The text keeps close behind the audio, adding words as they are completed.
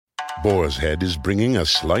Boar's Head is bringing a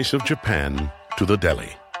slice of Japan to the deli.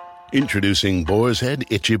 Introducing Boar's Head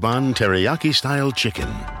Ichiban Teriyaki-style chicken.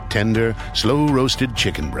 Tender, slow-roasted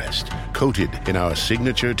chicken breast, coated in our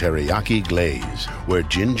signature teriyaki glaze, where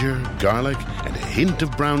ginger, garlic, and a hint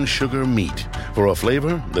of brown sugar meet for a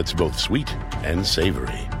flavor that's both sweet and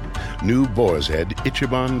savory. New Boar's Head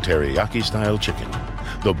Ichiban Teriyaki-style chicken.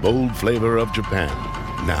 The bold flavor of Japan.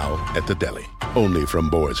 Now at the deli. Only from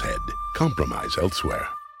Boar's Head. Compromise elsewhere.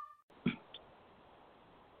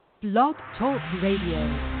 Blog Talk Radio.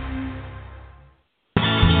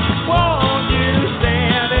 Won't you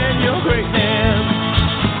stand in your greatness?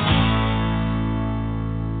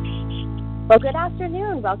 Well, good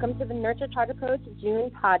afternoon. Welcome to the Nurture Chart Approach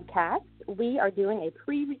June podcast. We are doing a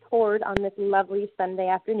pre-record on this lovely Sunday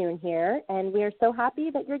afternoon here, and we are so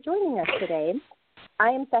happy that you're joining us today. I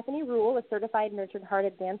am Stephanie Rule, a certified Nurtured Heart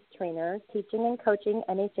Advanced Trainer, teaching and coaching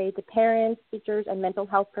NHA to parents, teachers, and mental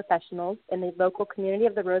health professionals in the local community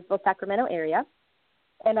of the Roseville, Sacramento area.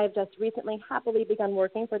 And I've just recently happily begun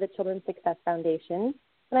working for the Children's Success Foundation.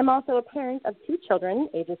 And I'm also a parent of 2 children,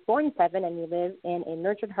 ages 4 and 7, and we live in a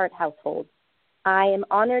Nurtured Heart household. I am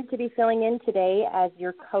honored to be filling in today as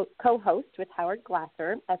your co-host with Howard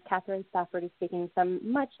Glasser, as Catherine Stafford is taking some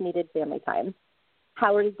much-needed family time.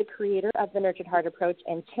 Howard is the creator of the Nurtured Heart Approach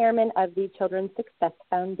and chairman of the Children's Success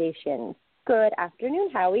Foundation. Good afternoon,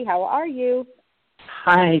 Howie. How are you?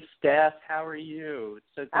 Hi, Steph. How are you? It's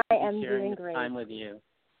so good I to am be sharing doing this great. time with you.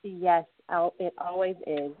 Yes, it always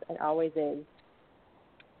is. It always is.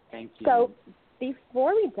 Thank you. So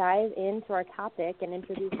before we dive into our topic and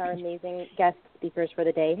introduce our amazing guest speakers for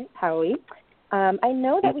the day, Howie, I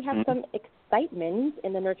know that we have some excitement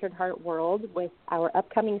in the Nurtured Heart world with our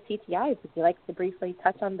upcoming CTIs. Would you like to briefly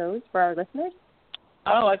touch on those for our listeners?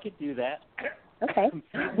 Oh, I could do that. Okay.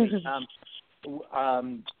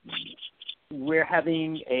 We're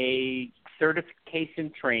having a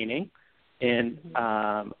certification training in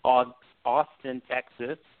Austin,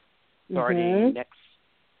 Texas, starting next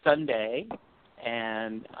Sunday,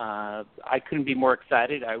 and I couldn't be more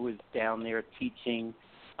excited. I was down there teaching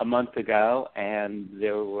a month ago, and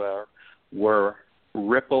there were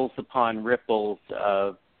ripples upon ripples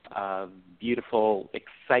of beautiful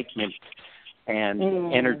excitement and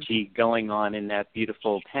energy going on in that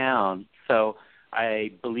beautiful town. So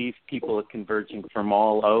I believe people are converging from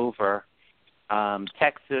all over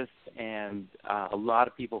Texas and a lot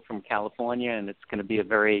of people from California, and it's going to be a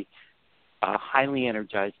very highly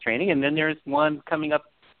energized training. And then there's one coming up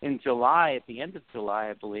in July, at the end of July,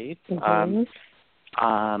 I believe,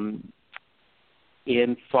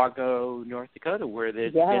 in Fargo, North Dakota, where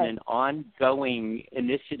there's been an ongoing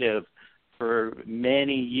initiative for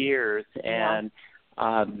many years, and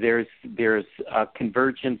there's a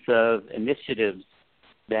convergence of initiatives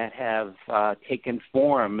that have taken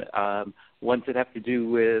form, ones that have to do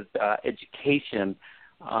with education,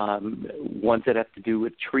 ones that have to do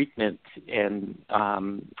with treatment and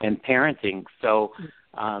parenting. So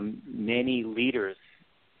many leaders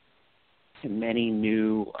and many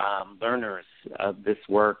new learners of this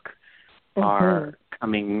work are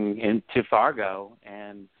coming into Fargo,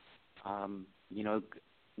 and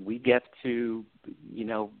we get to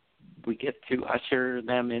usher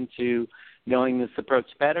them into knowing this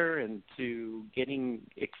approach better and to getting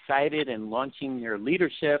excited and launching their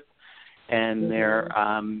leadership, and they're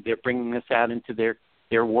bringing this out into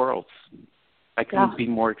their worlds. I couldn't be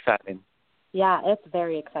more excited. Yeah, it's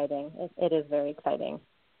very exciting. It is very exciting.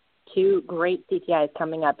 2 great CTIs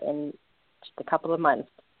coming up in just a couple of months.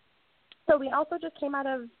 So we also just came out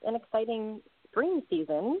of an exciting spring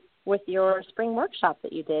season with your spring workshop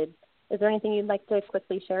that you did. Is there anything you'd like to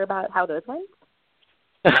quickly share about how those went?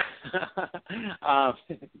 Well,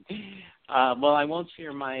 I won't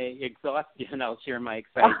share my exhaustion. I'll share my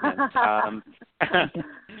excitement.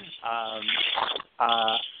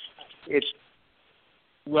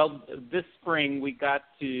 This spring we got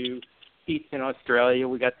to teach in Australia.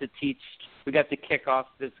 We got to kick off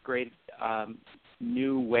this great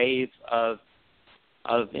new wave of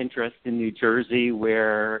interest in New Jersey,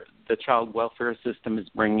 where the child welfare system is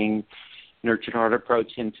bringing Nurtured Heart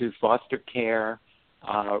approach into foster care,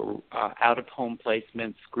 out-of-home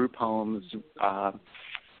placements, group homes,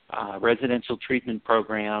 residential treatment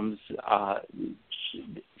programs.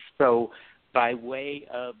 So by way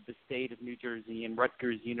of the state of New Jersey and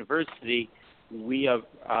Rutgers University, we at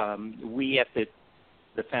the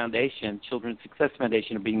foundation, Children's Success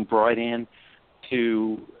Foundation, are being brought in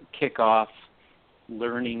to kick off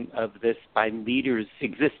learning of this by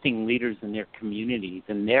existing leaders in their communities,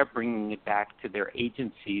 and they're bringing it back to their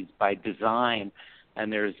agencies by design,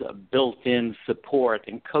 and there's a built-in support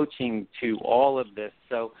and coaching to all of this.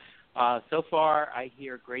 So So far, I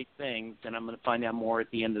hear great things, and I'm going to find out more at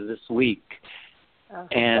the end of this week.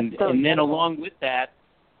 And then along with that,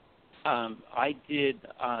 I did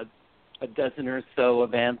a dozen or so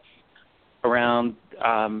events around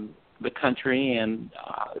the country, and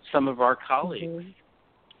some of our colleagues,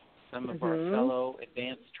 some of our fellow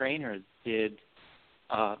advanced trainers did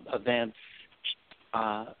events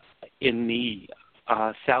in the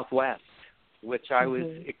Southwest, which I was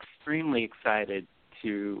extremely excited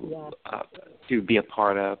to be a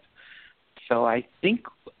part of. So I think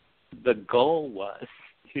the goal was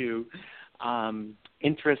to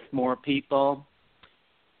interest more people,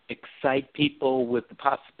 excite people with the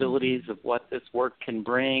possibilities of what this work can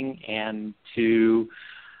bring, and to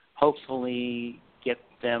hopefully get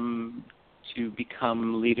them to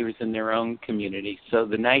become leaders in their own community. So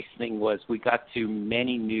the nice thing was we got to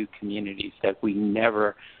many new communities that we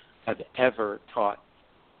never have ever taught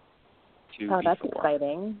to before. That's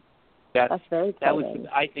exciting. That's very exciting.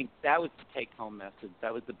 I think that was the take-home message.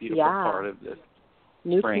 That was the beautiful part of this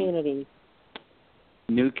New spring. communities.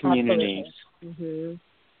 New communities. Mm-hmm.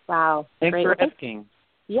 Wow. Thanks Great. for asking.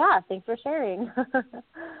 Yeah, thanks for sharing.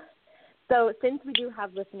 So since we do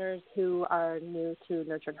have listeners who are new to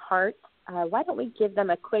Nurtured Heart, why don't we give them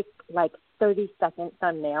a quick, 30-second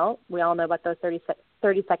thumbnail? We all know about those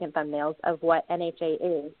 30-second thumbnails of what NHA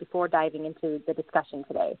is before diving into the discussion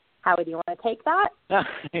today. Howie, do you want to take that?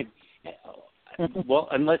 Well,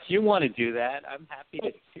 unless you want to do that, I'm happy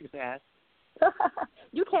to do that.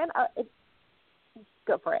 You can.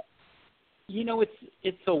 Go for it. You know,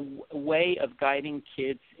 it's a way of guiding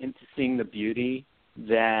kids into seeing the beauty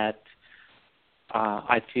that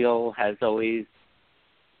I feel has always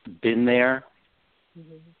been there,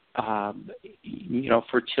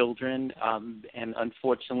 for children. And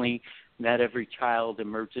unfortunately, not every child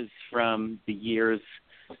emerges from the years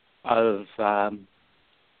of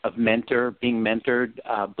being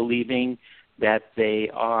mentored, believing that they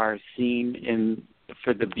are seen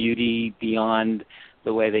for the beauty beyond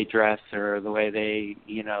the way they dress or the way they,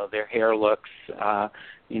 their hair looks.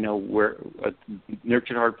 Where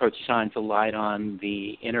Nurtured Heart Approach shines a light on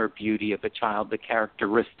the inner beauty of a child, the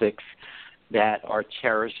characteristics that are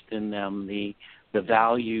cherished in them, the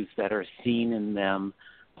values that are seen in them.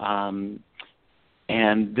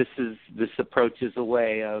 And this approach is a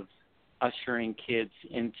way of ushering kids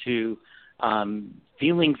into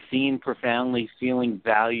feeling seen profoundly, feeling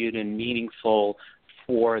valued and meaningful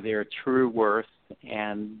for their true worth,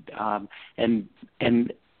 and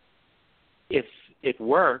if it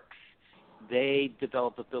works, they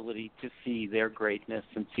develop ability to see their greatness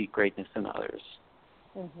and see greatness in others.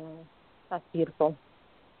 That's beautiful.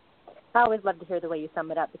 I always love to hear the way you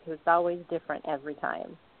sum it up because it's always different every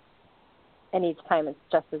time. And each time it's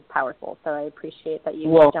just as powerful. So I appreciate that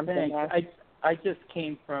you jumped in there. I just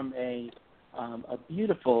came from a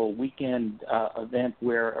beautiful weekend event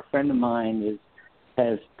where a friend of mine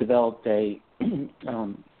has developed a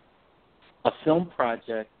film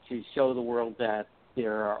project to show the world that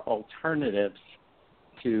there are alternatives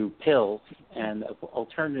to pills and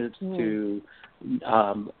alternatives to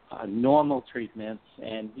normal treatments,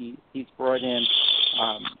 and he's brought in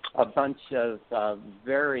a bunch of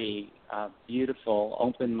very beautiful,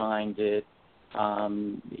 open-minded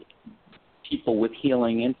people with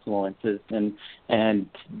healing influences, and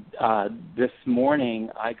this morning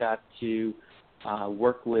I got to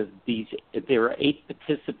work with there are 8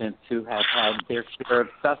 participants who have had their share of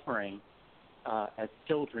suffering as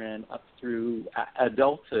children up through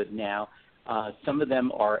adulthood now. Some of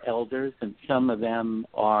them are elders, and some of them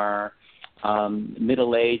are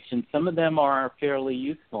middle-aged, and some of them are fairly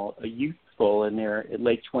youthful in their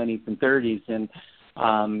late 20s and 30s.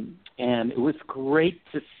 And it was great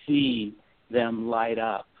to see them light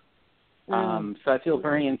up. So I feel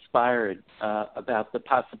very inspired about the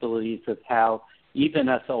possibilities of how even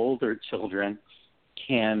us older children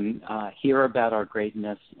can hear about our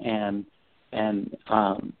greatness and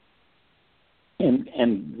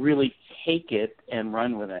really take it and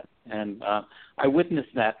run with it. And I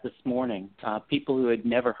witnessed that this morning. People who had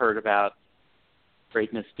never heard about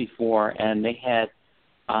greatness before, and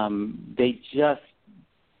they just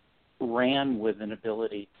ran with an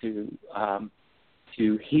ability to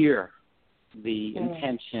hear the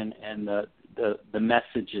intention and the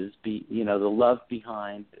messages, the love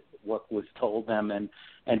behind what was told them, and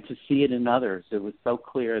to see it in others. It was so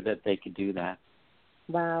clear that they could do that.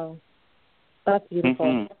 Wow. That's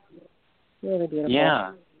beautiful. Really beautiful.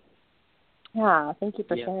 Yeah. Yeah, thank you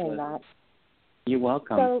for sharing that. You're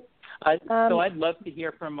welcome. So I'd love to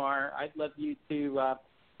hear from I'd love you to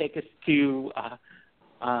take us to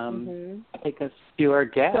take us to our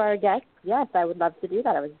guest. To our guest, yes, I would love to do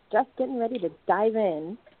that. I was just getting ready to dive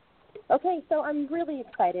in. Okay, so I'm really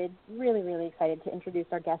excited to introduce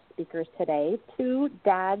our guest speakers today, two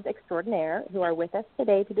dads extraordinaire who are with us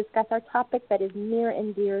today to discuss our topic that is near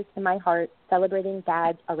and dear to my heart, celebrating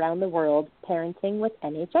dads around the world, parenting with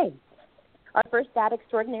NHA. Our first dad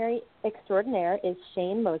extraordinaire is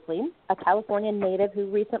Shane Mosley, a California native who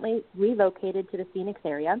recently relocated to the Phoenix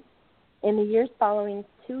area. In the years following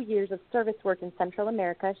 2 years of service work in Central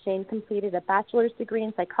America, Shane completed a bachelor's degree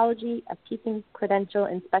in psychology, a teaching credential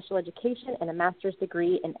in special education, and a master's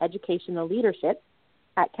degree in educational leadership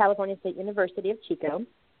at California State University of Chico.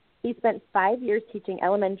 He spent 5 years teaching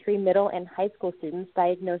elementary, middle, and high school students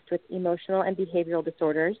diagnosed with emotional and behavioral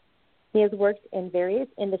disorders. He has worked in various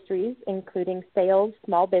industries, including sales,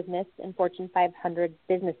 small business, and Fortune 500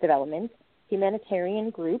 business development,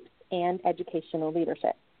 humanitarian groups, and educational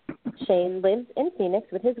leadership. Shane lives in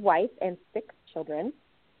Phoenix with his wife and 6 children.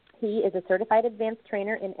 He is a certified advanced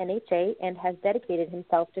trainer in NHA and has dedicated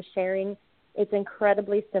himself to sharing its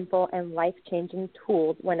incredibly simple and life-changing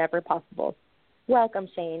tools whenever possible. Welcome,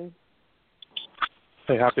 Shane.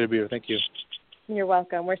 Hey, happy to be here. Thank you. You're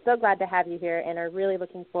welcome. We're so glad to have you here and are really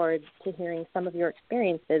looking forward to hearing some of your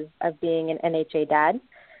experiences of being an NHA dad.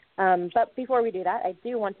 But before we do that, I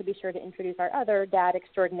do want to be sure to introduce our other dad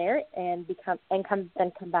extraordinaire and come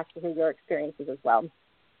back to hear your experiences as well.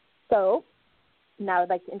 So now I'd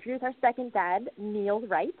like to introduce our second dad, Neils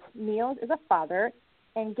Wright. Neils is a father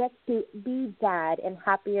and gets to be dad in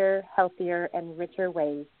happier, healthier, and richer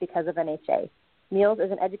ways because of NHA. Neils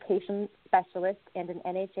is an education specialist and an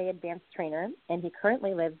NHA Advanced Trainer, and he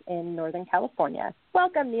currently lives in Northern California.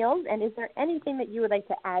 Welcome, Neils, and is there anything that you would like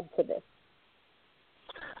to add to this?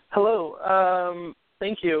 Hello.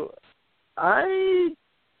 Thank you. I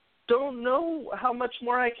don't know how much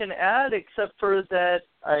more I can add except for that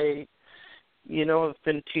I, have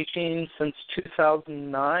been teaching since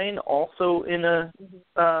 2009, also in a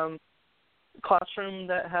classroom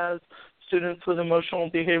that has students with emotional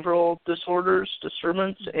behavioral disorders,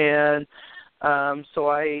 Disturbance, and so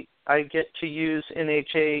I get to use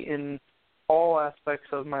NHA in all aspects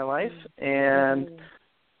of my life, and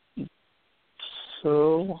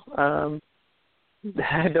so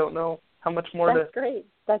I don't know how much more That's great.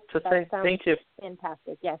 That say. Thank you.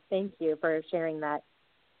 Fantastic. Yes, thank you for sharing that.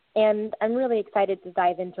 And I'm really excited to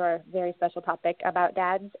dive into our very special topic about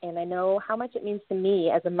dads, and I know how much it means to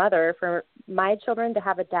me as a mother for my children to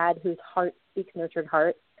have a dad whose heart speaks nurtured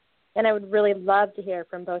heart. And I would really love to hear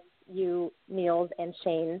from both you, Neils, and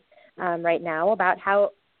Shane right now about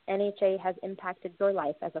how NHA has impacted your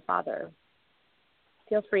life as a father.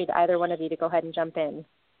 Feel free to either one of you to go ahead and jump in.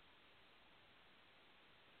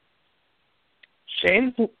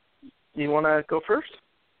 Shane, you want to go first?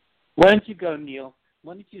 Why don't you go, Neil?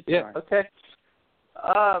 Why don't you start? Yeah, okay.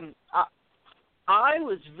 I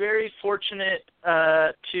was very fortunate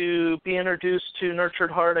to be introduced to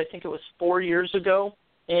Nurtured Heart, I think it was 4 years ago,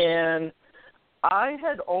 and I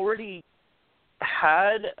had already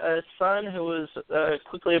had a son who was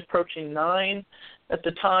quickly approaching 9 at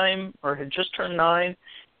the time, or had just turned 9,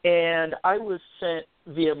 and I was sent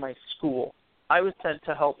via my school. I was sent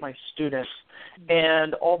to help my students.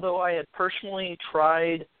 And although I had personally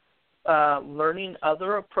tried learning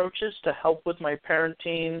other approaches to help with my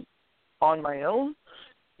parenting on my own,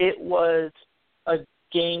 it was a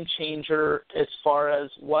game changer as far as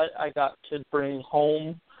what I got to bring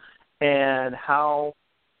home and how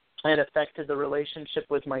it affected the relationship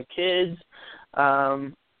with my kids.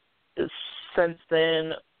 Since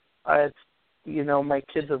then, my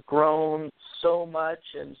kids have grown so much,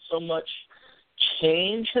 and so much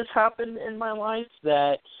change has happened in my life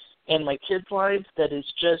and my kids' lives, that is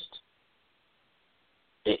just,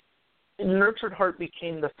 Nurtured Heart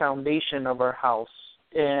became the foundation of our house.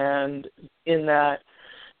 And in that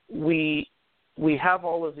we have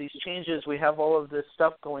all of these changes, we have all of this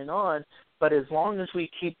stuff going on, but as long as we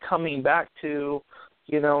keep coming back to,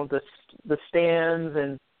 the stands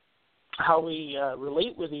and how we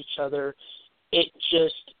relate with each other, it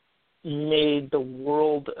just made the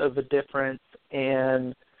world of a difference,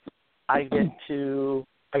 and I get to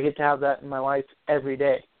have that in my life every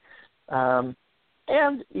day.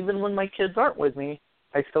 And even when my kids aren't with me,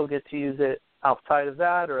 I still get to use it outside of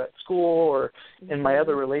that, or at school, or in my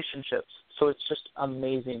other relationships. So it's just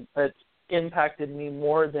amazing. It's impacted me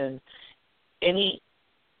more than any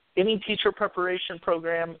teacher preparation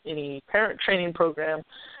program, any parent training program,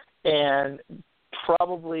 and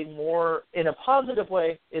probably more in a positive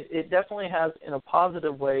way. It definitely has, in a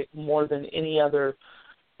positive way, more than any other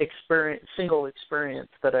single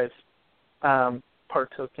experience that I've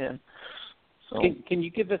partook in. So, can you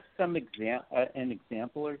give us some an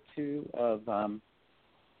example or two of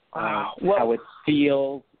how it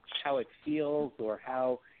feels, or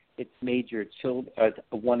how it's made your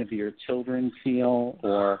one of your children feel,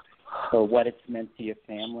 or what it's meant to your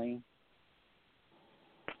family?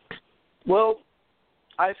 Well,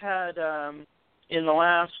 I've had in the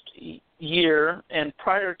last year and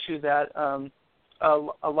prior to that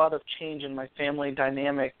a lot of change in my family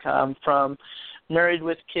dynamic, from married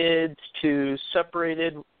with kids to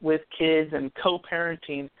separated with kids and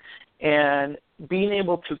co-parenting, and being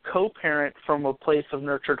able to co-parent from a place of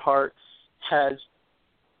nurtured heart has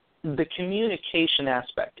the communication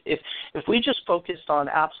aspect. If we just focused on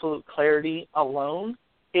absolute clarity alone,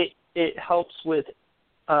 it helps with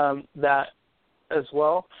that as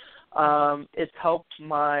well. It's helped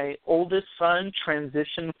my oldest son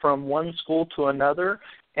transition from one school to another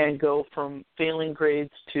and go from failing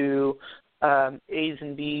grades to A's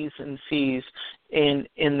and B's and C's, in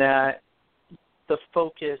that the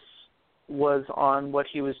focus was on what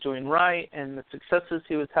he was doing right and the successes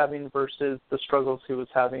he was having versus the struggles he was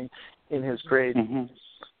having in his grades.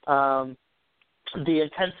 Mm-hmm. The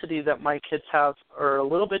intensity that my kids have are a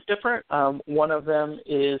little bit different. One of them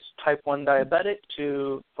is type 1 diabetic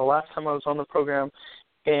to the last time I was on the program,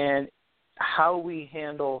 and how we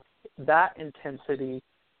handle that intensity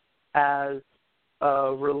as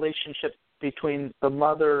a relationship between the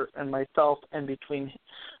mother and myself and between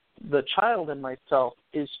the child and myself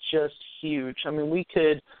is just huge. I mean, we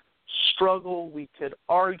could struggle, we could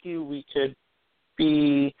argue, we could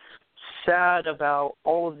be sad about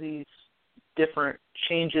all of these different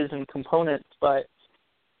changes and components, but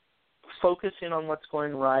focusing on what's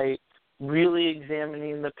going right, really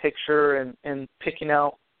examining the picture and picking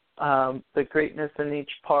out the greatness in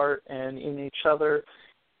each part and in each other,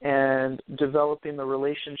 and developing the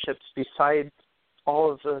relationships beside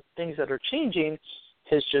all of the things that are changing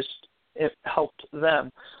has just helped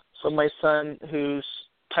them. So my son, who's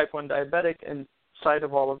type 1 diabetic, and side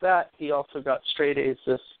of all of that, he also got straight A's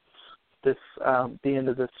the end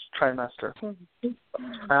of this trimester.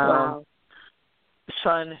 Wow.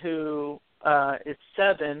 Son who is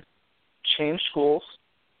 7, changed schools,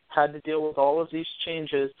 had to deal with all of these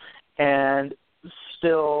changes, and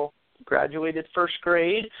still graduated first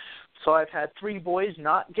grade. So I've had 3 boys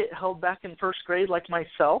not get held back in first grade like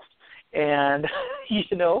myself, and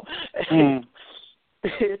it's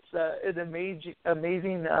an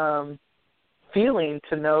amazing feeling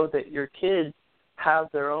to know that your kids have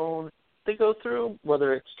their own they go through,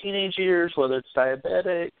 whether it's teenage years, whether it's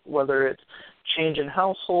diabetic, whether it's change in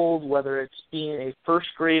household, whether it's being a first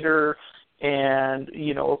grader and,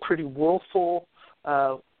 a pretty willful,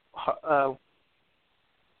 a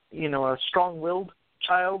strong-willed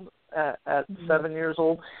child at 7 years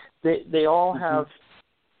old. They all have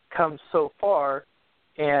come so far,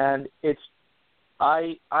 and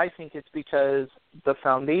I think it's because the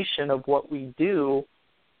foundation of what we do,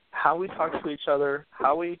 how we talk to each other,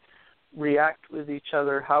 how we react with each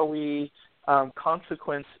other, how we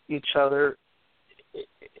consequence each other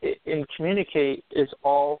and communicate is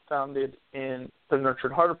all founded in the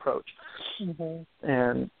nurtured heart approach. Mm-hmm.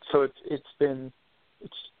 And so it's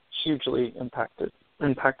hugely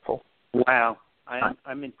impactful. Wow.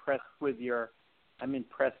 I'm impressed with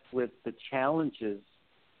the challenges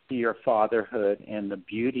to your fatherhood and the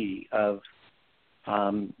beauty of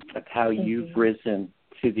how you've risen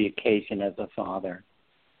to the occasion as a father.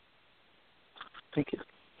 Thank you.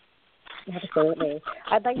 Absolutely.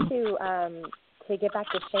 I'd like to get back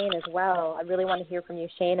to Shane as well. I really want to hear from you,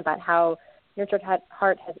 Shane, about how Nurtured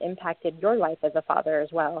Heart has impacted your life as a father as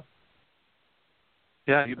well.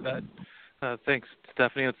 Yeah, you bet. Thanks,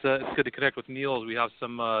 Stephanie. It's good to connect with Neils. We have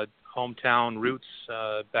some hometown roots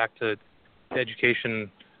back to the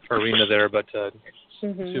education arena there, but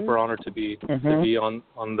super honored to be on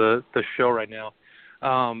the show right now.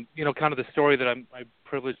 Kind of the story that I'm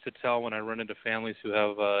privileged to tell when I run into families who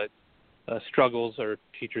have struggles or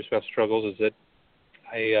teachers who have struggles is that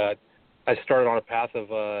I started on a path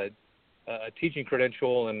of a teaching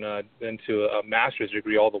credential and then to a master's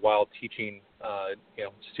degree, all the while teaching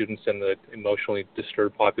students in the emotionally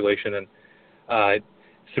disturbed population. And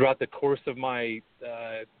throughout the course of my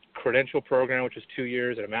credential program, which was 2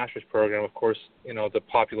 years, and a master's program, of course, the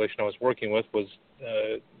population I was working with was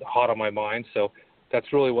hot on my mind. So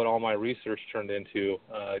that's really what all my research turned into,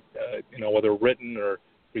 whether written or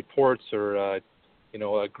reports or,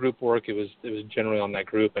 group work. It was generally on that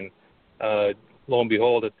group. And lo and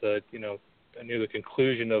behold, at the, near the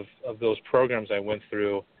conclusion of those programs I went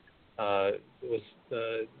through, was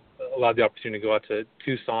allowed the opportunity to go out to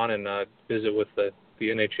Tucson and visit with the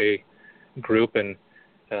NHA group. And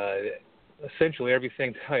essentially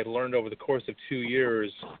everything that I had learned over the course of 2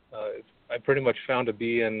 years, I pretty much found to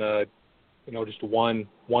be in just one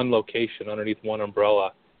location underneath one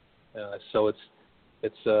umbrella. So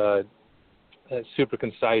it's super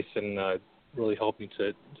concise and really helped me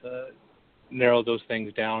to narrow those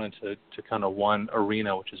things down into kind of one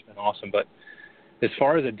arena, which has been awesome. But as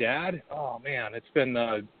far as a dad, oh man, it's been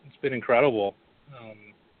incredible.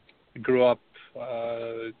 I grew up,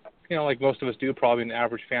 like most of us do, probably an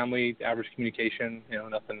average family, average communication.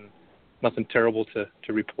 Nothing terrible to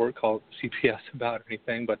report, call CPS about or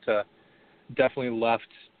anything, but definitely left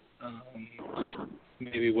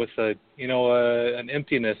maybe with an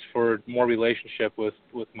emptiness for more relationship with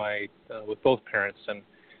both parents. And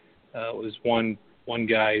it was one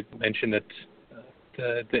guy mentioned that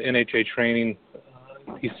the NHA training.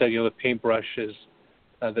 He said, the paintbrush is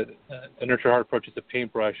the Nurture Heart approach is the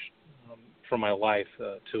paintbrush for my life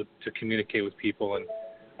to communicate with people, and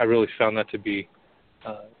I really found that to be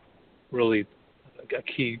really a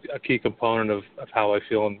key component of how I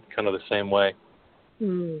feel in kind of the same way.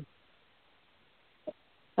 Mm.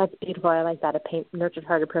 That's beautiful. I like that, Nurture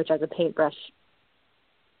Heart approach as a paintbrush.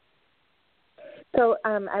 So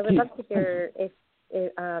I would love to hear if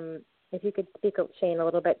you could speak, Shane, a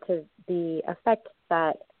little bit to the effect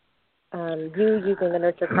that you using the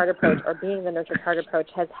Nurture Heart approach or being the Nurture Heart approach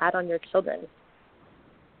has had on your children.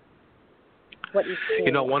 What you've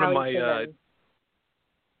seen. One of my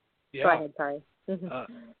Go ahead. Sorry.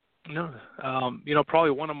 No.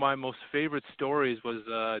 Probably one of my most favorite stories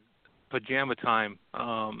was pajama time.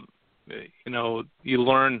 You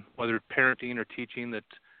learn, whether parenting or teaching, that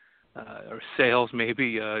or sales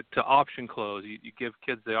maybe, to option clothes. You give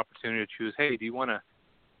kids the opportunity to choose. Hey, do you want to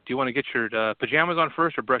get your pajamas on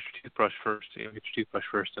first or brush your toothbrush first? Get your toothbrush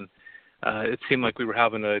first. And it seemed like we were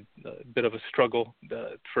having a bit of a struggle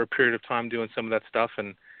for a period of time doing some of that stuff.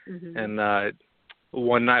 And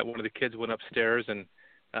one night, one of the kids went upstairs and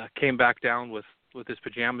came back down with his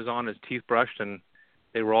pajamas on, his teeth brushed, and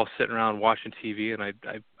they were all sitting around watching TV. And I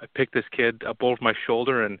picked this kid up over my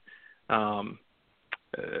shoulder and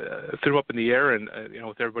threw him up in the air, and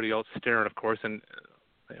with everybody else staring, of course, and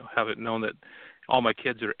have it known that all my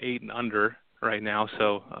kids are 8 and under right now,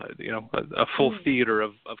 so a full theater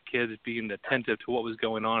of kids being attentive to what was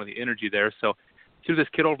going on and the energy there. So threw this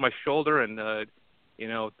kid over my shoulder and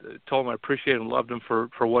told him I appreciated and loved him for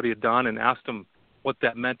what he had done, and asked him what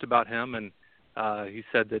that meant about him, and he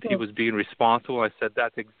said that he was being responsible. I said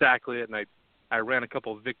that's exactly it, and I ran a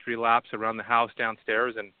couple of victory laps around the house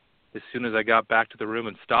downstairs, and as soon as I got back to the room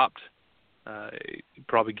and stopped, you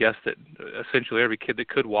probably guessed that essentially every kid that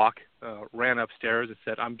could walk ran upstairs and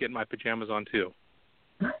said, I'm getting my pajamas on too.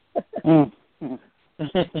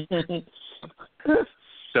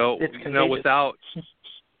 So, without,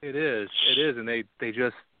 it is, and they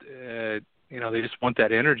just, they just want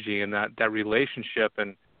that energy and that relationship.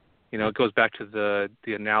 And, it goes back to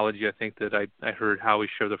the analogy I think that I heard Howie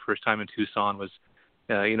share the first time in Tucson was,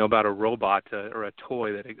 about a robot or a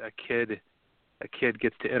toy that a kid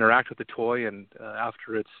gets to interact with the toy, and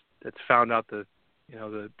after it's found out the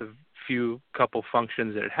few couple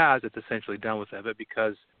functions that it has, it's essentially done with it. But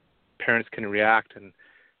because parents can react and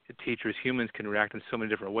teachers, humans can react in so many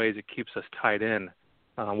different ways, it keeps us tied in,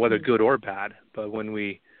 whether good or bad. But when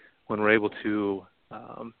we're able to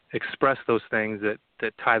express those things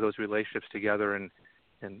that tie those relationships together and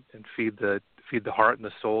feed the heart and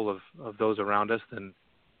the soul of those around us, then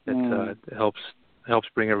it helps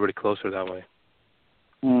bring everybody closer that way.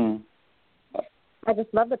 I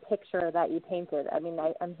just love the picture that you painted. I mean,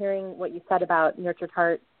 I'm hearing what you said about Nurtured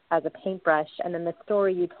Heart as a paintbrush, and then the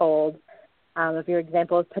story you told of your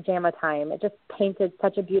example of pajama time. It just painted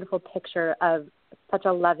such a beautiful picture of such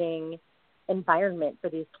a loving environment for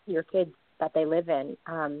your kids that they live in.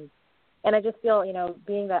 And I just feel,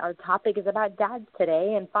 being that our topic is about dads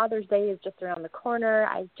today and Father's Day is just around the corner,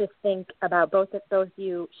 I just think about both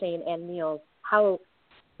you, Shane and Neils, how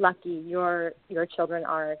lucky your children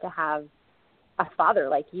are to have a father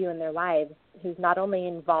like you in their lives who's not only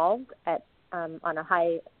involved on a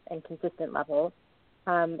high and consistent level,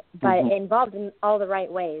 but involved in all the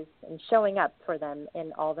right ways and showing up for them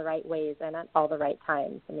in all the right ways and at all the right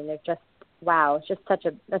times. I mean, they're just, wow, it's just such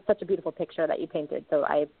a beautiful picture that you painted. So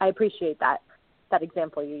I appreciate that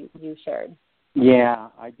example you shared. Yeah,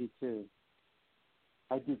 I do too.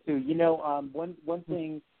 One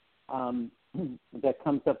thing that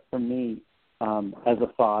comes up for me as a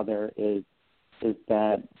father is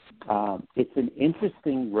that it's an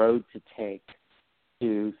interesting road to take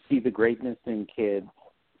to see the greatness in kids,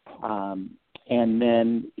 and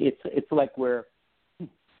then it's like we're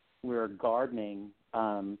gardening.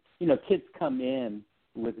 Kids come in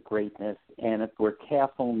with greatness, and if we're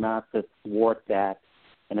careful not to thwart that,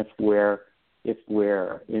 and if we're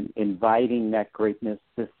inviting that greatness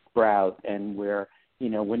to sprout, and we're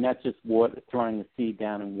not just throwing the seed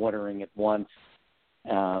down and watering it once,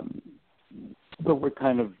 but we're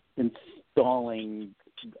kind of installing,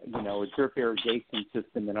 a drip irrigation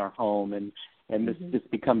system in our home, and this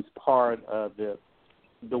just becomes part of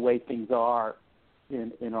the way things are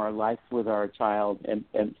in our life with our child, and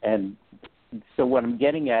so what I'm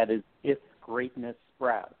getting at is if greatness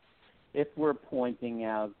sprouts, if we're pointing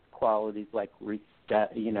out qualities like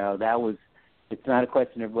respect, it's not a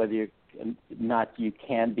question of whether you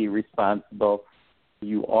can be responsible.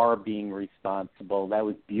 You are being responsible. That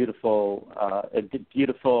was beautiful, a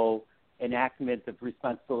beautiful enactment of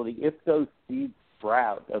responsibility. If those seeds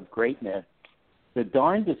sprout of greatness, the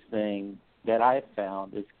darndest thing that I've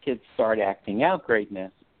found is kids start acting out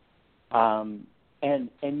greatness. And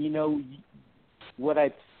what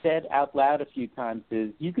I've said out loud a few times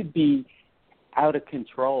is you could be out of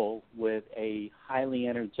control with a highly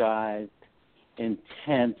energized,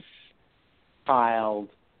 intense child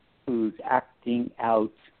who's acting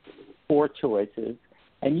out poor choices,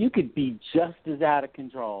 and you could be just as out of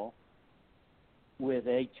control with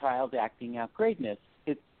a child acting out greatness.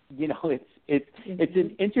 It's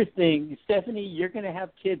an interesting, Stephanie, you're going to have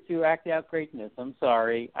kids who act out greatness. I'm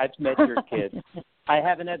sorry. I've met your kids. I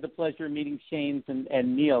haven't had the pleasure of meeting Shane's and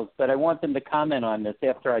Neils, but I want them to comment on this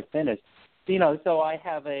after I finish. So I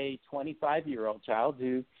have a 25-year-old child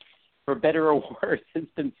who, for better or worse, has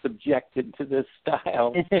been subjected to this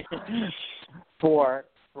style for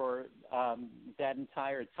that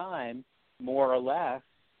entire time, more or less.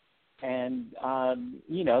 And,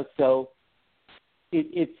 so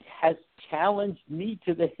it has challenged me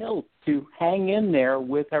to the hilt to hang in there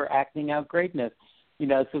with her acting out greatness.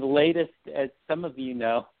 So the latest, as some of you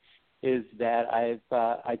know, is that I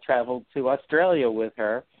traveled to Australia with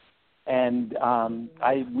her, and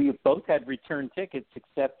we both had return tickets,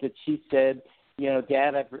 except that she said,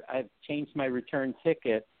 Dad, I've changed my return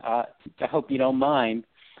ticket. I hope you don't mind.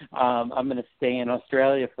 I'm going to stay in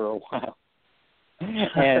Australia for a while.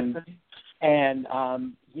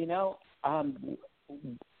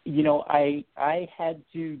 I had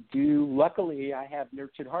to do, luckily I have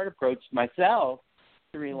Nurtured Heart approach myself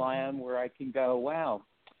to rely on, where I can go, wow,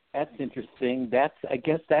 that's interesting. I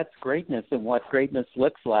guess that's greatness and what greatness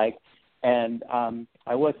looks like. And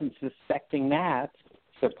I wasn't suspecting that.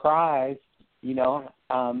 Surprise, and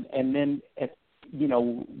then,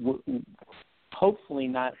 hopefully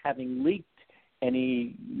not having leaked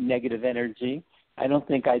any negative energy. I don't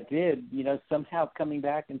think I did, somehow coming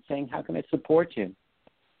back and saying, how can I support you?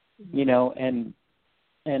 And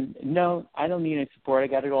no, I don't need any support. I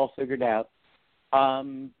got it all figured out.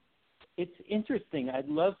 It's interesting. I'd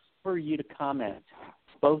love for you to comment,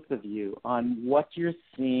 both of you, on what you're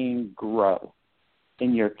seeing grow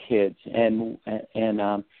in your kids, and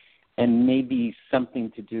maybe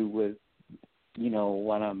something to do with,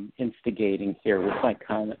 what I'm instigating here with my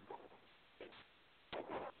comment.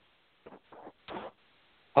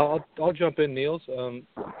 I'll jump in, Niels. How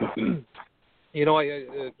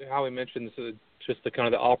I mentioned just the kind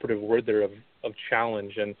of the operative word there of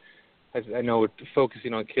challenge, and I know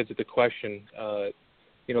focusing on kids at the question,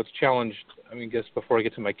 it's challenged. I mean, I guess before I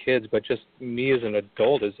get to my kids, but just me as an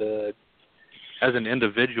adult, as an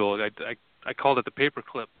individual. I called it the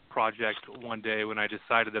paperclip project one day when I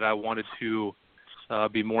decided that I wanted to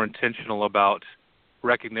be more intentional about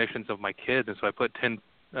recognitions of my kids, and so I put 10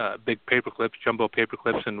 big paperclips, jumbo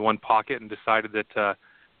paperclips, in one pocket, and decided that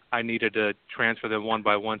I needed to transfer them one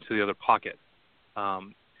by one to the other pocket.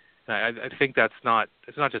 I think it's not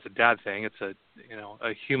just a dad thing; it's a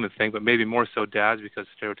human thing, but maybe more so dads, because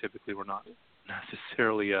stereotypically we're not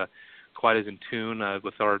necessarily quite as in tune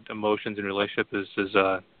with our emotions and relationships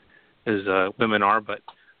as women are. But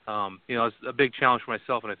it's a big challenge for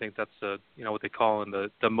myself, and I think that's what they call in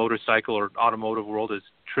the motorcycle or automotive world is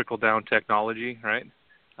trickle down technology, right?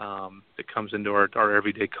 That comes into our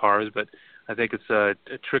everyday cars, but I think it's a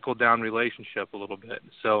trickle down relationship a little bit.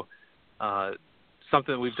 So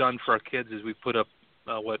something that we've done for our kids is we put up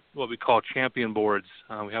what we call champion boards.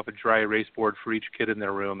 We have a dry erase board for each kid in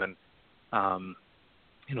their room, and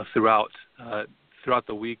throughout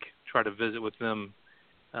the week try to visit with them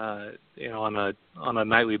on a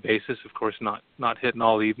nightly basis. Of course, not hitting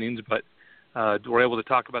all evenings, but we're able to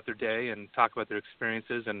talk about their day and talk about their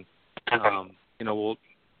experiences, and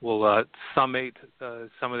we'll summate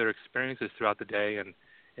some of their experiences throughout the day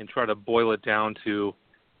and try to boil it down to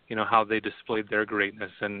how they displayed their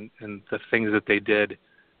greatness and the things that they did,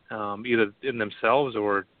 either in themselves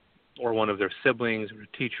or one of their siblings or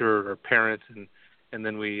a teacher or parents, and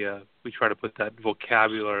then we try to put that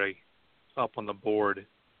vocabulary up on the board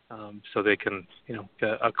so they can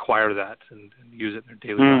acquire that and use it in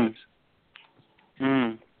their daily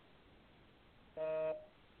lives.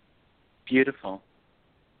 Beautiful.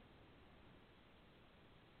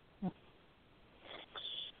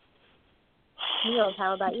 Neils,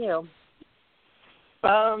 how about you?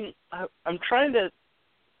 I'm trying to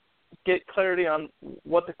get clarity on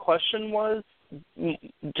what the question was.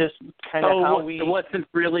 Just kind of how we. It wasn't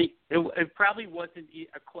really. It probably wasn't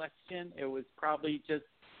a question. It was probably just.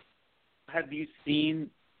 Have you seen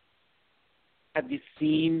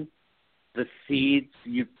the seeds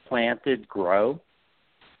you've planted grow?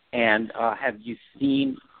 And have you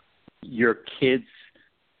seen your kids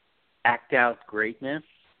act out greatness?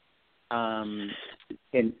 And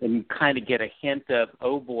kind of get a hint of,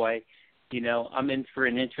 oh boy, I'm in for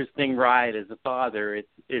an interesting ride as a father.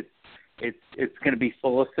 It's going to be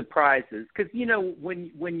full of surprises because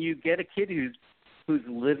when you get a kid who's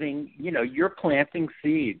living, you're planting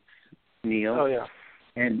seeds, Neil. Oh yeah.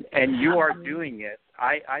 And you are doing it.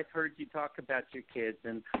 I've heard you talk about your kids,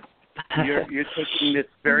 and you're taking this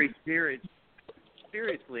very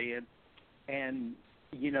seriously, and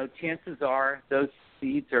chances are those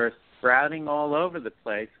seeds are sprouting all over the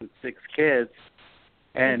place with 6 kids.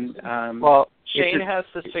 And Shane has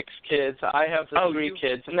the 6 kids. I have the 3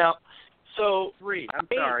 kids now. So 3. I'm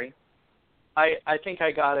sorry. I think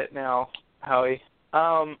I got it now, Howie.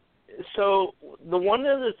 So one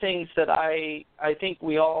of the things that I think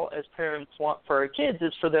we all as parents want for our kids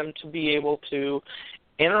is for them to be able to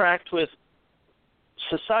interact with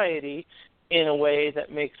society in a way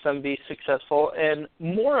that makes them be successful, and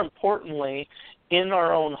more importantly, in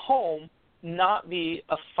our own home, not be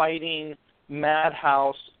a fighting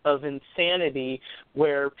madhouse of insanity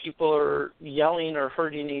where people are yelling or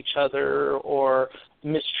hurting each other or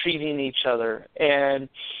mistreating each other. And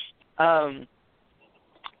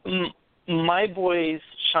my boys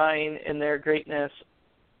shine in their greatness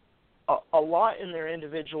a lot in their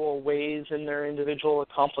individual ways and their individual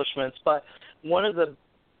accomplishments, but one of the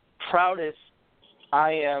proudest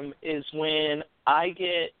I am is when I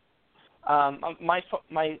get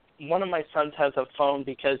one of my sons has a phone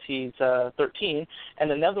because he's 13,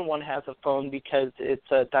 and another one has a phone because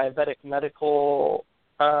it's a diabetic medical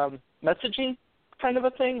messaging kind of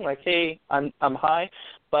a thing, like, hey, I'm high,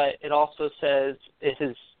 but it also says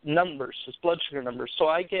his numbers, his blood sugar numbers. So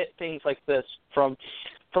I get things like this from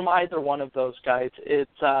either one of those guys.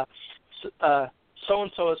 It's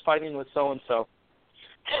so-and-so is fighting with so-and-so.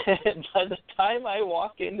 And by the time I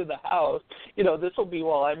walk into the house, this will be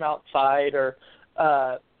while I'm outside or,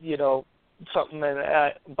 something.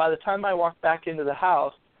 And by the time I walk back into the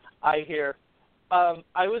house, I hear,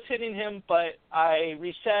 I was hitting him, but I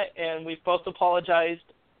reset and we both apologized.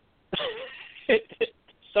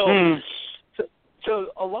 So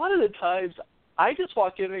a lot of the times I just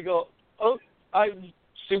walk in and go, oh, I'm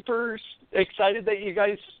super excited that you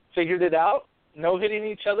guys figured it out. No hitting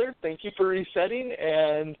each other. Thank you for resetting.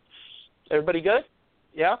 And everybody good?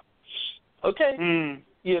 Yeah? Okay.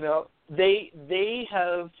 They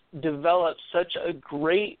have developed such a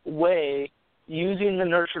great way using the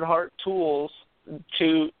Nurtured Heart tools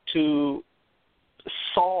to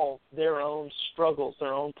solve their own struggles,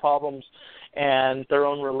 their own problems, and their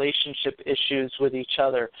own relationship issues with each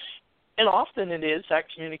other. And often it is that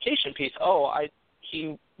communication piece.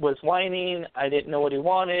 He was whining. I didn't know what he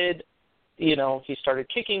wanted. He started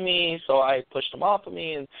kicking me, so I pushed him off of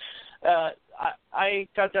me, and I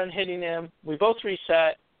got done hitting him. We both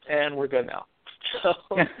reset, and we're good now.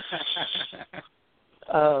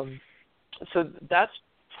 So that's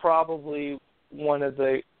probably one of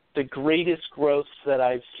the greatest growths that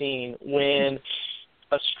I've seen, when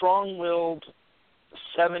a strong-willed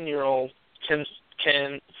 7-year-old can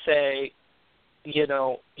say,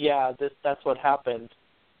 that's what happened,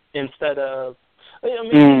 instead of,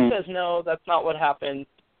 he says, no, that's not what happened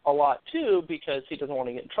a lot, too, because he doesn't want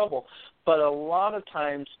to get in trouble. But a lot of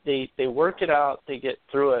times they work it out, they get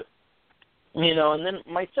through it. And then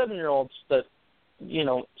my 7-year-olds that,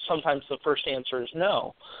 sometimes the first answer is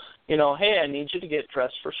no. Hey, I need you to get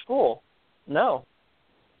dressed for school. No.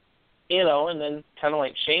 And then kind of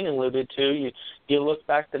like Shane alluded to, you look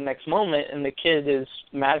back the next moment and the kid is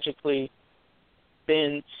magically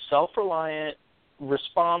been self-reliant,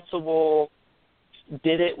 responsible,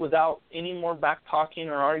 did it without any more back-talking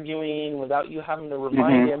or arguing, without you having to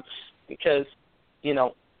remind him, because,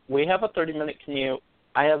 we have a 30-minute commute.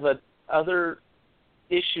 I have other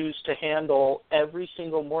issues to handle every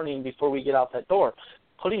single morning before we get out that door.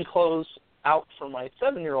 Putting clothes out for my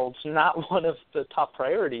 7-year-old's not one of the top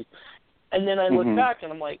priorities. And then I look back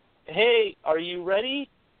and I'm like, hey, are you ready?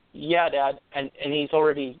 Yeah, Dad. And he's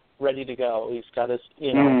already ready to go. He's got his,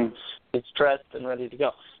 he's dressed and ready to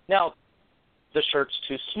go. Now, the shirt's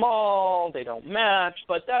too small, they don't match,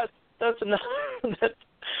 but that's enough.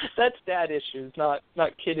 That's dad issues, not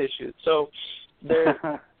kid issues. So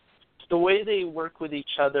they're the way they work with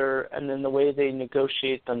each other and then the way they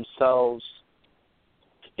negotiate themselves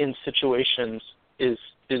in situations is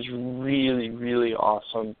really, really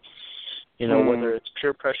awesome. Whether it's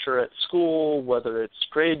peer pressure at school, whether it's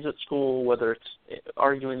grades at school, whether it's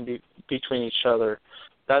arguing between each other,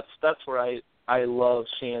 that's where I love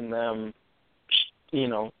seeing them,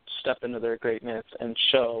 step into their greatness and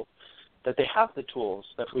show that they have the tools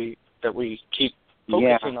that we keep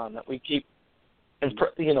focusing on, that we keep,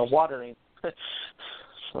 watering.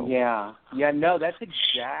 So. Yeah. No, that's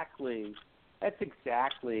exactly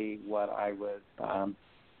what I was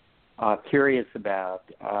curious about.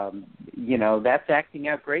 That's acting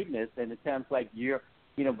out greatness, and it sounds like you're,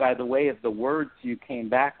 by the way of the words you came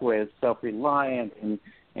back with, self-reliant and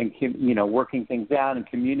working things out and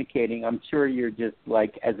communicating. I'm sure you're just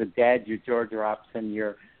like, as a dad, your jaw drops and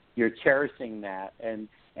you're cherishing that and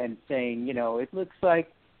saying, it looks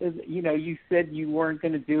like, you said you weren't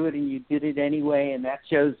going to do it and you did it anyway, and that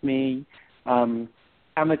shows me how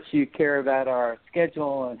much you care about our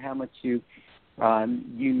schedule and how much you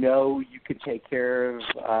could take care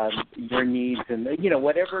of your needs and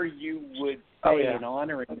whatever you would say in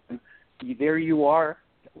honoring them. There you are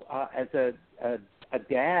as a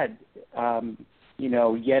dad,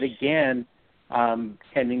 yet again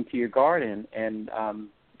tending to your garden, and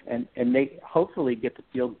they hopefully get to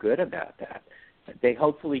feel good about that. They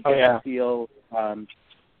hopefully get to feel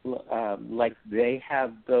like they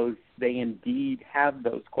indeed have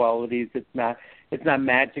those qualities. It's not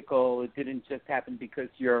magical. It didn't just happen because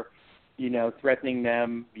you're, threatening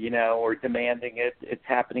them, or demanding it. It's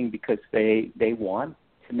happening because they want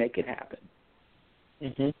to make it happen.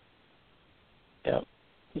 Mhm. Yeah.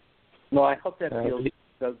 Well, I hope that feels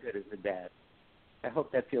so good as a dad. I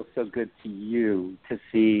hope that feels so good to you to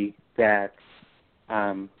see that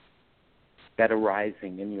that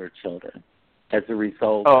arising in your children as a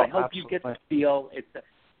result. I hope absolutely. You get to feel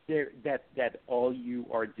that all you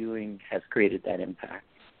are doing has created that impact.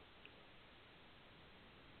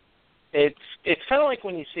 It's kind of like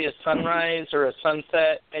when you see a sunrise or a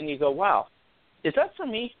sunset and you go, wow, is that for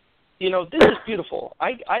me? This is beautiful.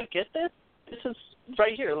 I get this. This is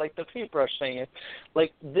right here, like the paintbrush thing.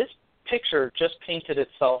 Like this picture just painted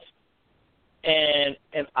itself, and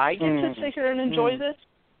I get to sit here and enjoy this.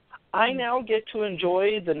 I now get to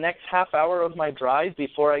enjoy the next half hour of my drive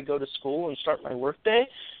before I go to school and start my work day.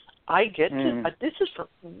 I get to, this is for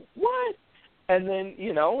what? And then,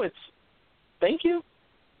 it's thank you.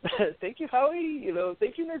 Thank you, Howie.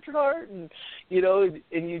 Thank you, Nurtured Heart. And,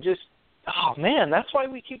 and you just, oh, man, that's why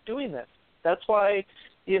we keep doing this. That's why,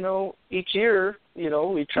 each year,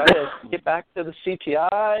 we try to get back to the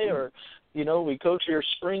CTI or, we go to your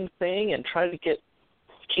spring thing and try to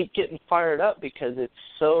keep getting fired up because it's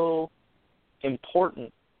so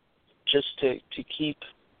important just to keep,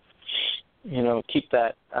 keep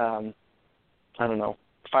that,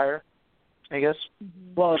 fire, I guess.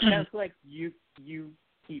 Well, it sounds like you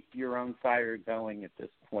keep your own fire going at this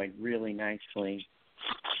point really nicely.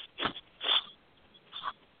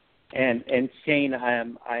 And Shane,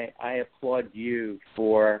 I applaud you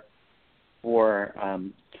for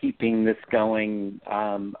keeping this going.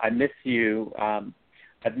 I miss you.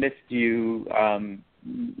 I've missed you,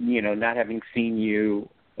 not having seen you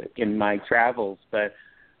in my travels, but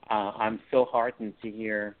I'm so heartened to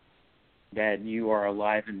hear that you are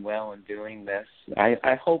alive and well and doing this.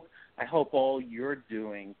 I hope all you're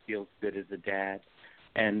doing feels good as a dad,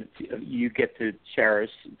 and you get to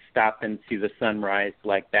stop and see the sunrise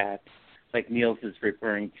like that, like Niels is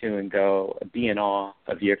referring to, and be in awe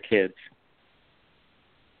of your kids.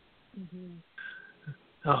 Mm-hmm.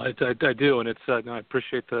 I do, and it's I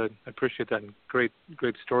appreciate that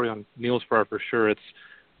great story on Niels' part for sure. It's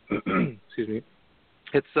excuse me,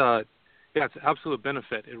 it's it's absolute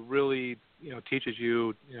benefit. It really teaches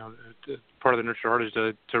you part of the nurture heart is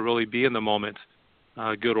to really be in the moment,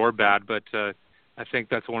 good or bad. But I think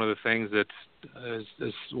that's one of the things that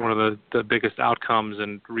is one of the biggest outcomes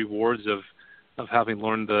and rewards of having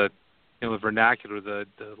learned the vernacular, the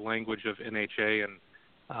language of NHA, and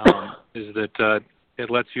is that it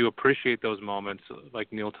lets you appreciate those moments,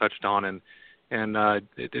 like Neil touched on, and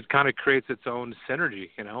it kind of creates its own synergy.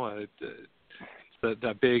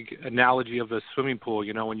 The big analogy of a swimming pool.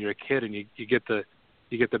 When you're a kid and you get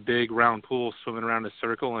the big round pool swimming around a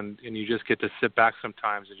circle, and you just get to sit back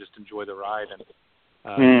sometimes and just enjoy the ride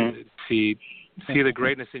and see see the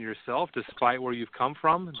greatness in yourself despite where you've come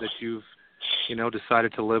from, that you've,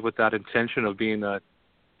 decided to live with that intention of being a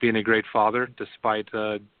great father despite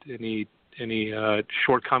any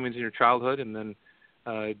shortcomings in your childhood, and then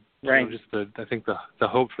just I think the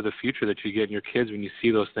hope for the future that you get in your kids when you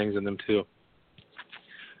see those things in them too.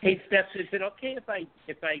 Hey, Steph, is it okay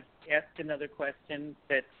if I ask another question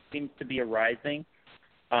that seems to be arising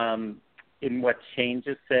in what Shane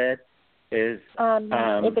just said? Is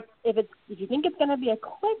if you think it's going to be a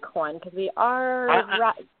quick one, because we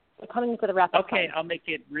are coming to the wrap up. Okay, time. I'll make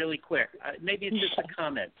it really quick. Maybe it's just a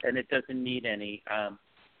comment, and it doesn't need any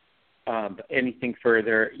anything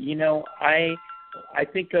further. I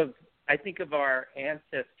think of our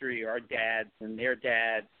ancestry, our dads and their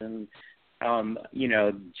dads, and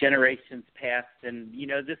generations past, and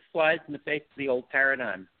this flies in the face of the old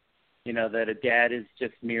paradigm. That a dad is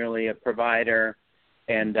just merely a provider,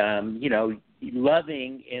 and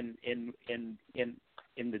loving in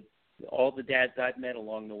all the dads I've met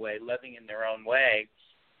along the way, loving in their own way,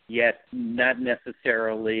 yet not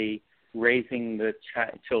necessarily raising the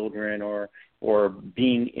children or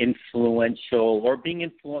being influential or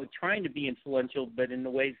trying to be influential, but in the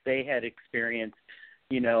ways they had experienced,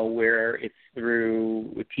 where it's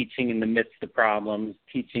through teaching in the midst of problems,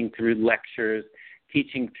 teaching through lectures,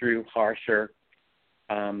 teaching through harsher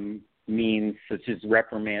means such as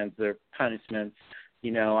reprimands or punishments.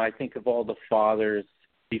 I think of all the fathers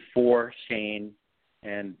before Shane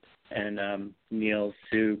and Niels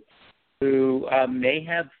who may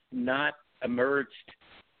have not emerged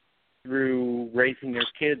through raising their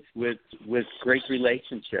kids with great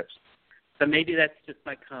relationships. So maybe that's just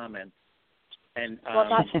my comment. And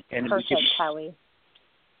that's perfect, Howie.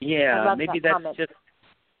 Yeah, maybe that's comment. just.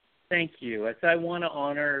 Thank you. As I want to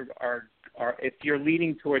honor our if you're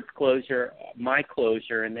leading towards closure, my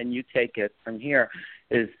closure, and then you take it from here,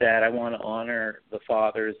 is that I want to honor the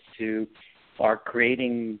fathers who are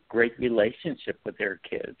creating great relationship with their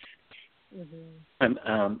kids. And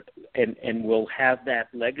will have that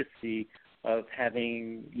legacy of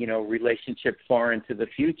having, relationship far into the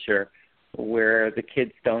future where the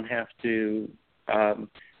kids don't have to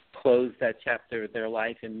close that chapter of their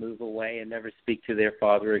life and move away and never speak to their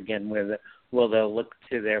father again, they'll look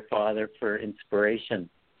to their father for inspiration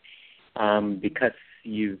because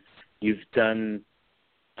you've done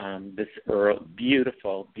this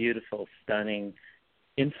beautiful, beautiful, stunning,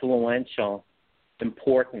 influential,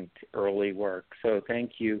 important early work. So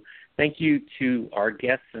thank you. Thank you to our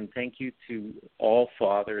guests, and thank you to all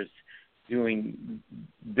fathers doing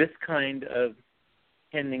this kind of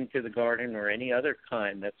tending to the garden or any other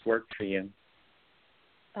kind that's worked for you.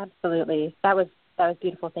 Absolutely. That was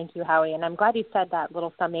beautiful. Thank you, Howie. And I'm glad you said that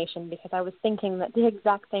little summation, because I was thinking that the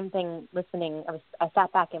exact same thing listening. I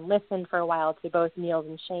sat back and listened for a while to both Niels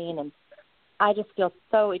and Shane, and I just feel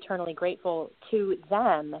so eternally grateful to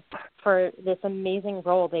them for this amazing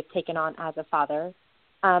role they've taken on as a father.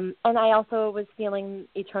 And I also was feeling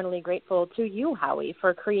eternally grateful to you, Howie,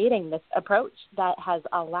 for creating this approach that has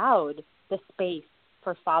allowed the space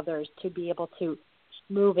for fathers to be able to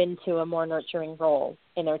move into a more nurturing role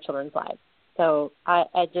in their children's lives. So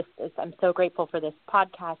I'm so grateful for this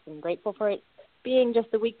podcast and grateful for it being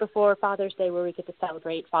just the week before Father's Day, where we get to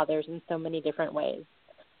celebrate fathers in so many different ways.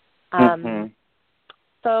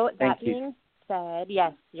 So that being said,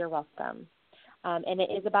 yes, you're welcome. And it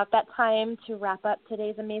is about that time to wrap up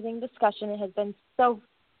today's amazing discussion. It has been so,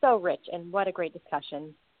 so rich, and what a great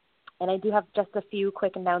discussion. And I do have just a few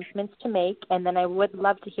quick announcements to make, and then I would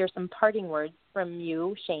love to hear some parting words from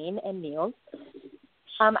you, Shane and Niels.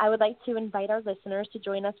 I would like to invite our listeners to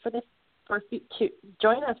join us for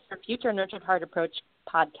future Nurtured Heart Approach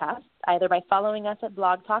podcasts, either by following us at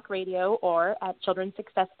Blog Talk Radio or at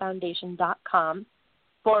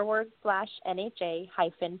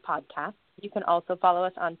childrensuccessfoundation.com/NHA-podcast. You can also follow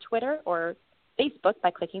us on Twitter or Facebook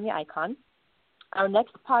by clicking the icon. Our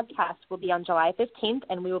next podcast will be on July 15th,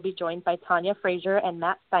 and we will be joined by Tanya Frazier and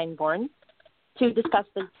Matt Steinborn to discuss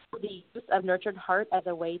the use of Nurtured Heart as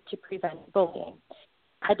a way to prevent bullying.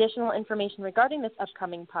 Additional information regarding this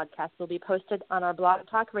upcoming podcast will be posted on our Blog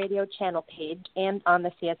Talk Radio channel page and on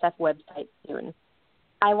the CSF website soon.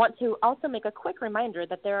 I want to also make a quick reminder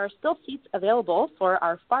that there are still seats available for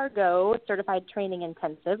our Fargo Certified Training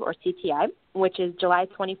Intensive, or CTI, which is July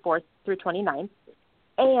 24th through 29th.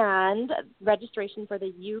 And registration for the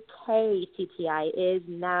UK CTI is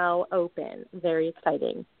now open. Very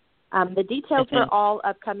exciting. The details for all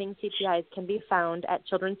upcoming CTIs can be found at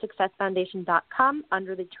childrensuccessfoundation.com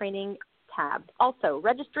under the training tab. Also,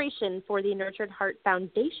 registration for the Nurtured Heart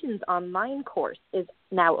Foundation's online course is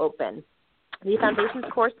now open. The Foundations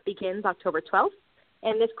course begins October 12th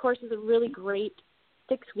And this course is a really great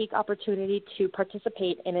 6-week opportunity to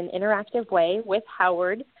participate in an interactive way with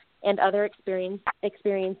Howard and other experienced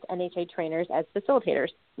NHA trainers as facilitators.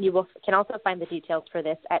 You can also find the details for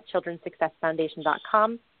this at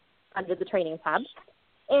childrensuccessfoundation.com under the training tab.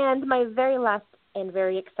 And my very last and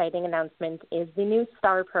very exciting announcement is the new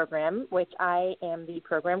STAR program, which I am the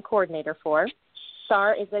program coordinator for.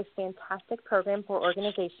 STAR is a fantastic program for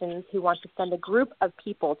organizations who want to send a group of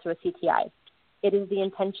people to a CTI. It is the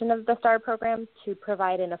intention of the STAR program to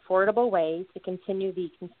provide an affordable way to continue the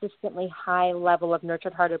consistently high level of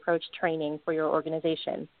nurtured heart approach training for your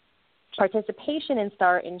organization. Participation in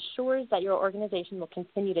STAR ensures that your organization will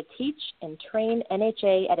continue to teach and train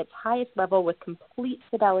NHA at its highest level with complete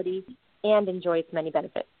fidelity and enjoy its many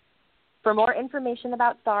benefits. For more information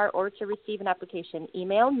about STAR or to receive an application,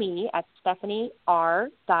 email me at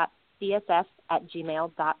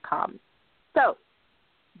stephanie.r.css@gmail.com. So,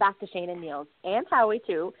 back to Shane and Neils, and Howie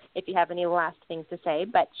too, if you have any last things to say.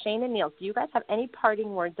 But Shane and Neils, do you guys have any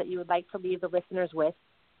parting words that you would like to leave the listeners with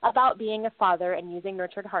about being a father and using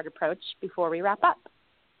nurtured heart approach before we wrap up?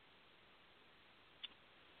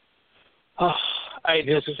 I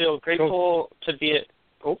just feel grateful to be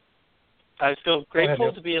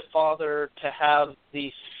a father, to have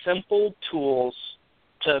the simple tools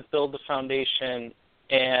to build the foundation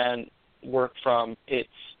and work from. It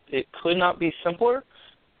could not be simpler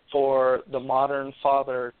for the modern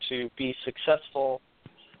father to be successful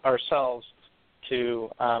ourselves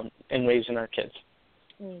in raising our kids.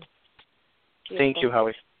 Thank you,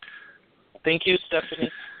 Howie. Thank you,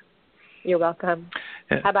 Stephanie. You're welcome.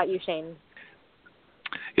 How about you, Shane?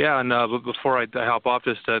 Yeah, and before I hop off,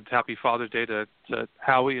 just happy Father's Day to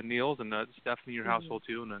Howie and Neils and Stephanie, your household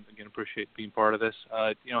too, and again, appreciate being part of this.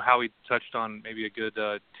 Howie touched on maybe a good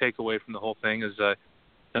takeaway from the whole thing is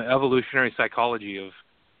evolutionary psychology of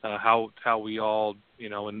how we all,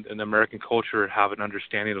 in the American culture have an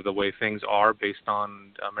understanding of the way things are based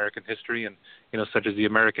on American history and, such as the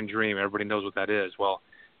American dream. Everybody knows what that is. Well,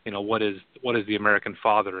 what is the American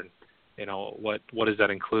father, and, what does that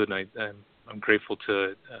include? And I'm grateful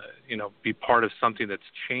to, be part of something that's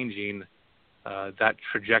changing that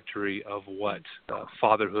trajectory of what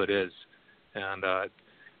fatherhood is. And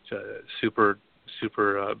super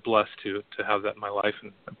blessed to have that in my life,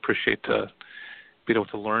 and appreciate being able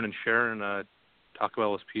to learn and share and talk about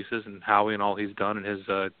all his pieces and Howie and all he's done and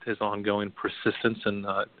his ongoing persistence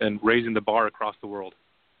and raising the bar across the world.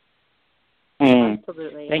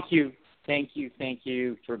 Absolutely. Thank you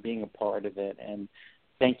for being a part of it, and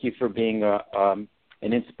thank you for being an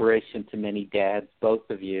inspiration to many dads, both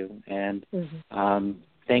of you, and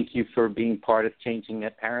thank you for being part of changing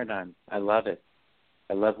that paradigm. I love it.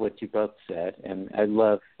 I love what you both said, and I've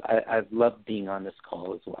loved being on this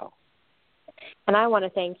call as well. And I want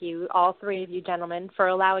to thank you, all three of you gentlemen, for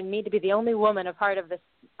allowing me to be the only woman a part of this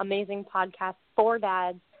amazing podcast for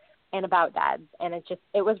dads and about dads. And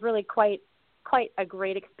it was really quite a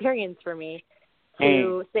great experience for me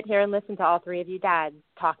to sit here and listen to all three of you dads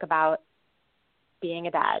talk about being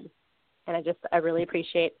a dad. And I really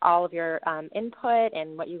appreciate all of your input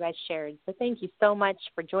and what you guys shared. So thank you so much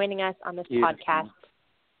for joining us on this podcast.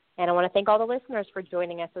 And I want to thank all the listeners for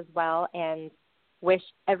joining us as well, and wish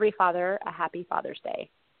every father a happy Father's Day.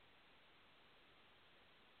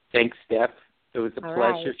 Thanks, Steph. It was a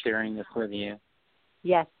pleasure sharing this with you.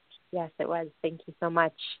 Yes, it was. Thank you so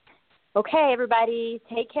much. Okay, everybody,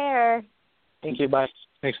 take care. Thank you. Bye.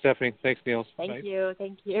 Thanks, Stephanie. Thanks, Neils. Thank you. Bye,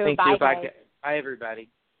 Thank you. Bye, Bye, everybody.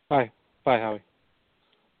 Bye, Howie.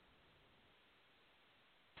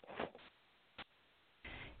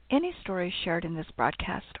 Any stories shared in this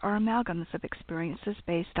broadcast are amalgams of experiences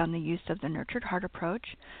based on the use of the nurtured heart approach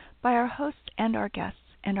by our hosts and our guests,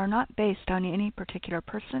 and are not based on any particular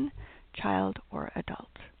person, child, or adult.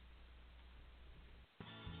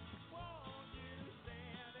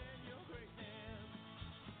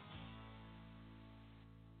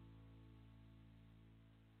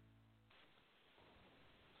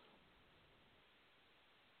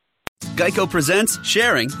 Geico presents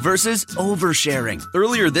sharing versus oversharing.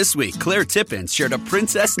 Earlier this week, Claire Tippins shared a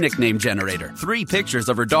princess nickname generator, 3 pictures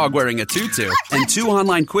of her dog wearing a tutu, and 2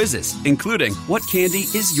 online quizzes, including, what candy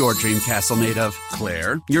is your dream castle made of?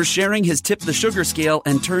 Claire, your sharing has tipped the sugar scale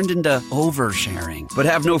and turned into oversharing. But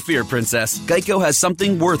have no fear, princess. Geico has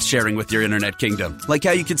something worth sharing with your internet kingdom, like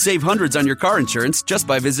how you could save hundreds on your car insurance just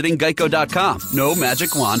by visiting geico.com. No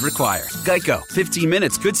magic wand required. Geico, 15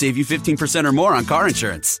 minutes could save you 15% or more on car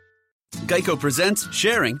insurance. Geico presents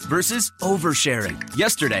sharing versus oversharing.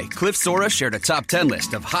 Yesterday, Cliff Sora shared a top 10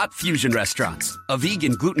 list of hot fusion restaurants, a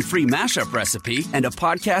vegan gluten-free mashup recipe, and a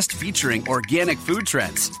podcast featuring organic food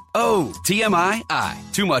trends. Oh, TMI,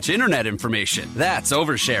 too much internet information. That's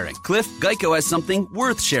oversharing. Cliff, Geico has something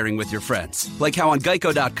worth sharing with your friends. Like how on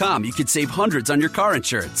Geico.com you could save hundreds on your car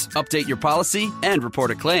insurance, update your policy, and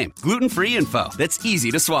report a claim. Gluten-free info that's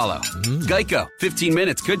easy to swallow. Geico, 15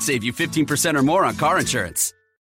 minutes could save you 15% or more on car insurance.